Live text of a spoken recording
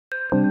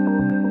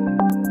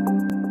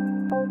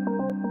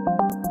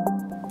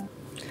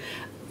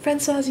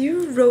Francoise,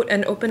 you wrote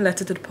an open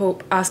letter to the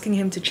Pope asking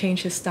him to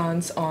change his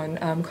stance on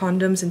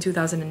condoms in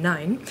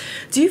 2009.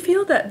 Do you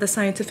feel that the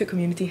scientific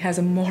community has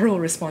a moral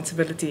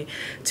responsibility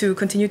to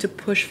continue to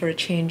push for a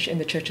change in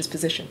the Church's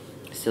position?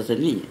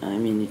 Certainly. I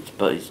mean,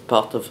 it's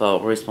part of our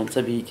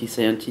responsibility.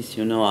 Scientists,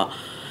 are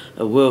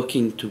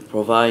working to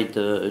provide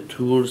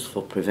tools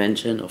for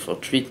prevention or for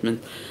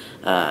treatment.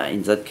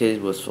 In that case,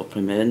 it was for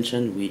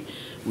prevention. We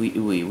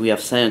have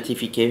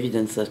scientific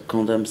evidence that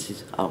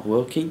condoms are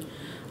working.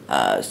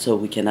 So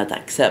we cannot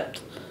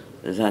accept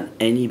that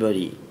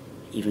anybody,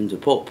 even the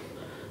Pope,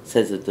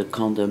 says that the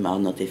condoms are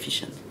not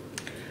efficient.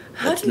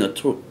 That's not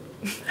true.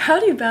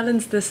 How do you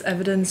balance this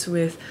evidence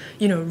with,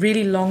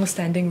 really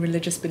long-standing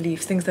religious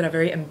beliefs, things that are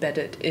very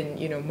embedded in,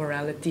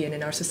 morality and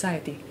in our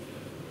society?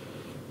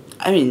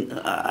 I mean,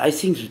 I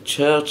think the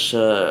Church,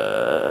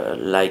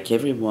 like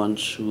everyone,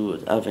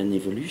 should have an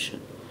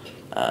evolution.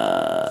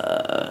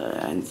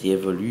 And the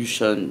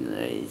evolution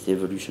is the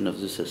evolution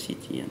of the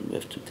society, and we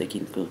have to take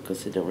into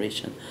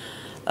consideration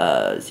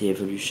the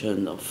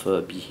evolution of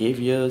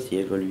behaviors, the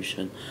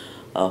evolution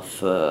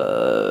of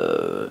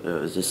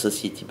the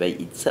society by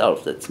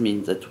itself. That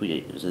means that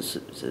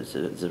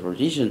the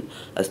religion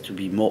has to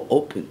be more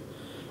open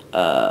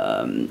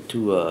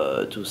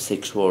to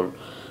sexual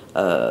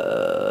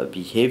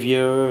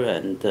behavior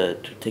and to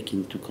take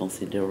into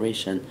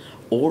consideration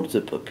all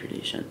the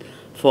population.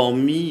 For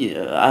me,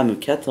 I'm a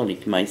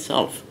Catholic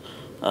myself.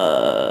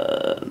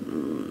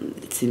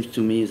 It seems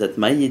to me that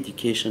my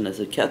education as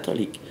a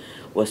Catholic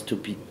was to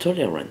be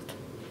tolerant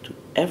to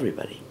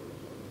everybody.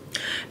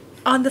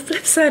 On the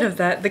flip side of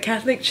that, the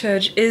Catholic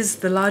Church is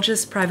the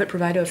largest private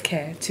provider of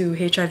care to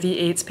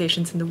HIV/AIDS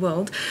patients in the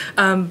world,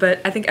 but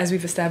I think as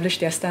we've established,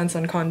 their stance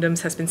on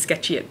condoms has been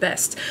sketchy at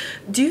best.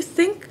 Do you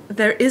think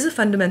there is a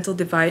fundamental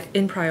divide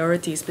in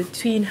priorities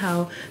between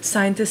how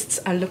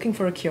scientists are looking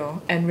for a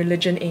cure and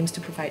religion aims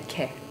to provide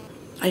care?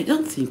 I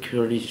don't think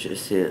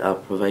religious are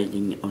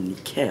providing only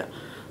care.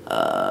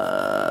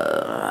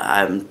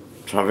 I'm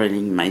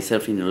traveling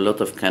myself in a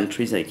lot of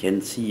countries. I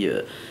can see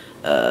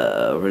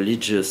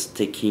religious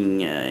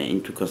taking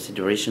into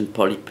consideration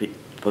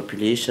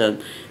population,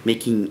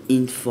 making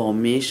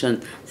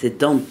information. They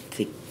don't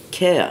take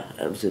care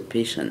of the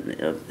patient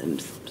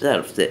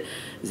themselves.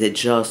 They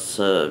just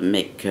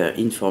make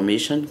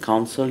information,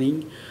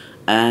 counseling,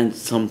 and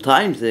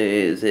sometimes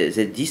they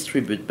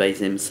distribute by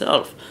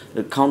themselves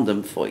a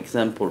condom, for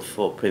example,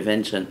 for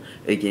prevention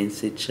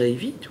against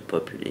HIV to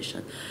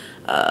population.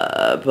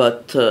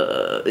 But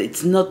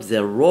it's not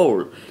their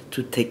role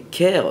to take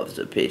care of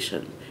the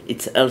patient.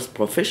 It's health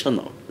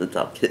professionals that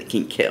are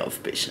taking care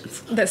of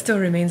patients. That still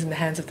remains in the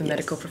hands of the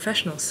medical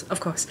professionals, of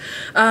course.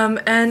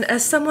 And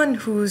as someone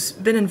who's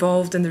been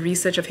involved in the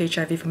research of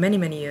HIV for many,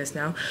 many years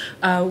now,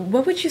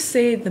 what would you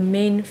say the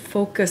main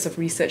focus of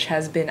research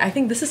has been? I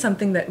think this is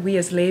something that we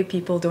as lay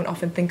people don't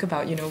often think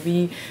about.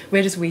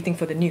 We're just waiting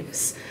for the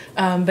news.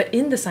 But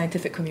in the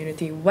scientific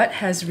community, what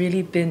has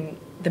really been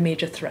the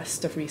major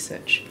thrust of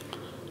research?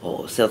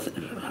 Oh,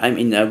 I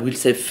mean, I will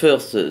say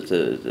first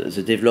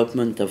the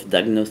development of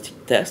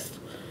diagnostic tests,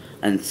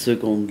 and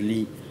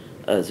secondly,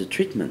 the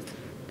treatment.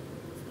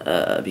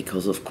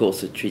 Because, of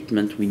course, the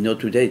treatment we know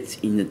today, it's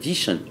in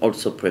addition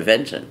also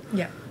prevention.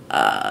 Yeah.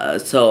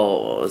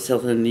 So,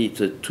 certainly,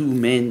 the two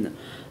main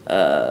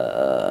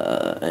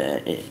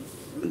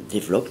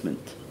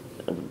development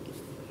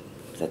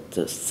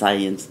that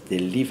science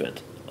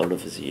delivered all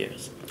over the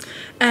years.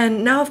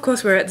 And now, of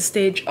course, we're at the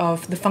stage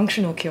of the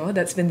functional cure.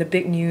 That's been the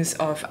big news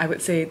of, I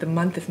would say, the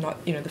month, if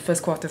not, the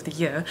first quarter of the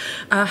year.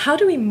 How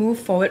do we move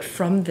forward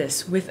from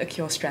this with a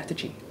cure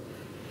strategy?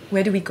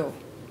 Where do we go?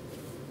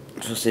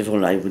 First of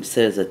all, I would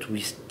say that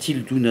we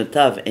still do not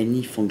have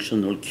any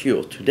functional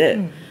cure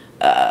today.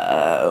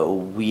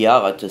 We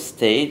are at a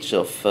stage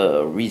of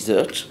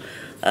research.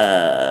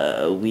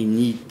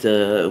 We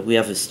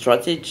have a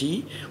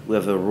strategy, we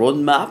have a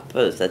roadmap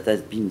that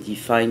has been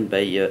defined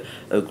by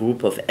a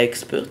group of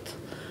experts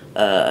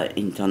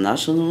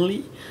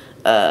internationally,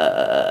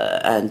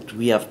 and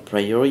we have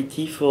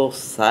priority for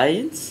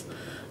science,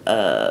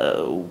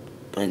 and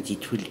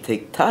it will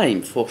take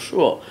time for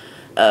sure.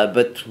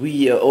 But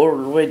we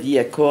already,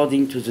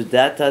 according to the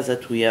data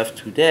that we have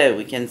today,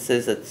 we can say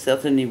that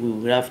certainly we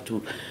will have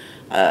to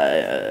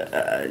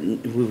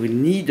we will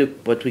need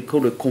what we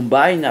call a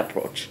combined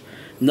approach.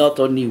 Not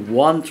only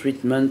one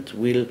treatment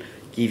will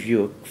give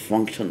you a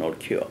functional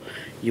cure.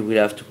 You will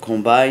have to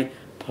combine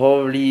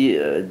probably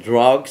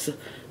drugs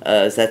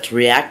that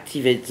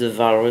reactivate the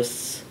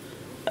virus,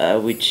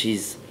 which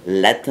is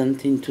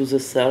latent into the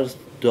cells,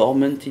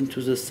 dormant into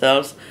the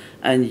cells,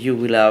 and you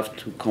will have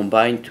to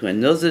combine to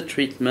another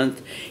treatment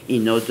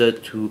in order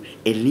to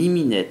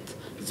eliminate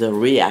the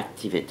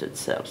reactivated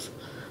cells.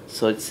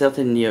 So it's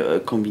certainly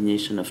a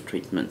combination of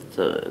treatment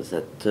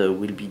that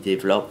will be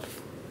developed.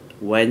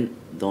 When?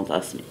 Don't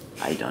ask me.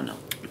 I don't know.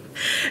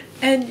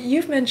 And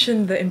you've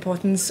mentioned the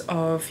importance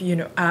of,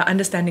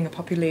 understanding a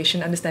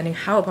population, understanding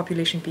how a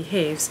population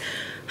behaves.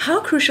 How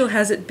crucial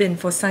has it been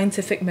for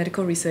scientific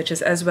medical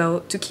researchers as well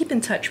to keep in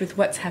touch with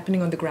what's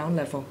happening on the ground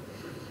level?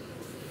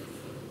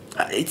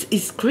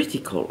 It's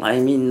critical. I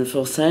mean,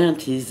 for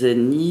scientists, they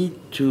need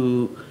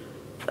to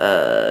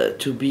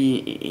be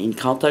in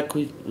contact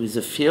with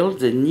the field.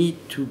 They need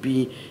to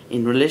be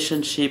in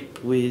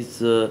relationship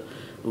with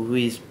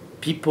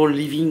people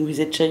living with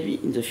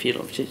HIV in the field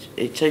of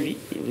HIV,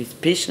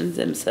 with patients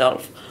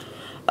themselves.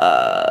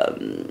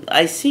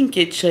 I think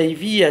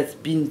HIV has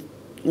been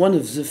one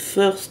of the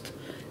first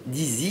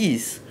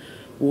disease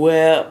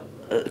where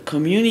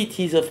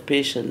communities of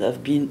patients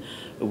have been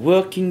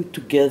working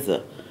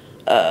together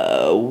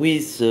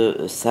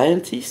with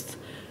scientists,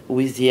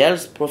 with the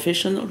health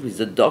professional, with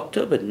the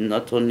doctor, but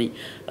not only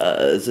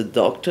the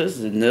doctors,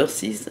 the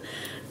nurses.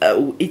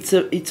 It's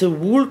a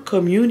whole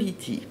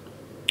community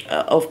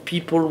of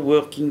people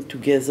working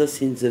together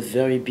since the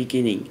very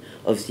beginning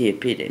of the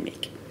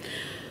epidemic.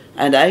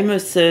 And I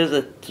must say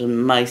that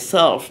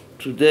myself,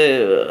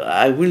 today,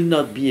 I will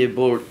not be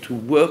able to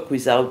work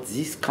without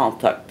this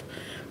contact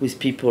with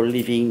people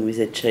living with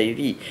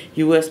HIV.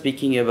 You were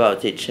speaking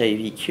about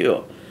HIV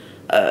cure.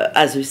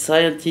 As a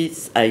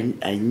scientist, I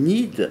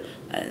need,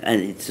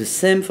 and it's the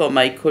same for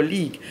my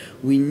colleague,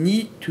 we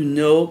need to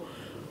know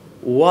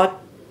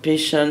what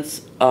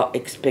patients are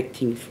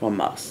expecting from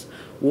us.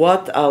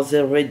 What are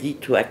they ready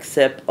to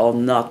accept or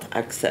not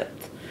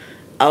accept?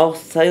 Our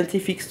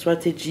scientific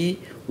strategy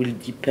will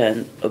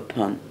depend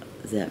upon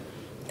them.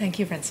 Thank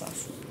you,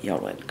 Francoise. You're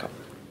welcome.